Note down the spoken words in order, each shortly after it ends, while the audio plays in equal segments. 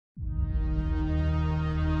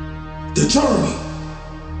The journey.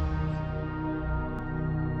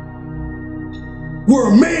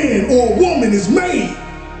 Where a man or a woman is made.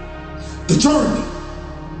 The journey.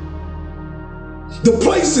 The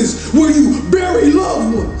places where you bury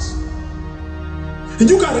loved ones. And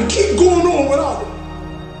you gotta keep going on without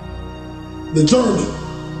it. The journey.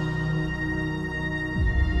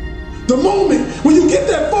 The moment when you get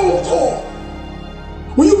that phone call,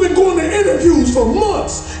 when you've been going to interviews for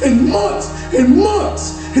months and months and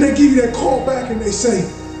months, and they give you that call back and they say,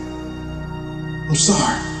 I'm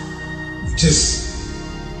sorry, we just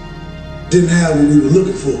didn't have what we were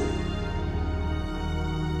looking for.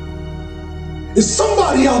 Is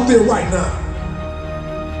somebody out there right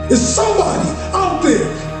now? Is somebody out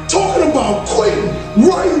there talking about quitting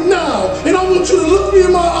right now? And I want you to look me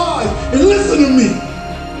in my eyes and listen to me.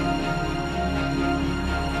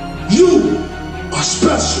 You are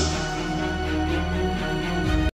special.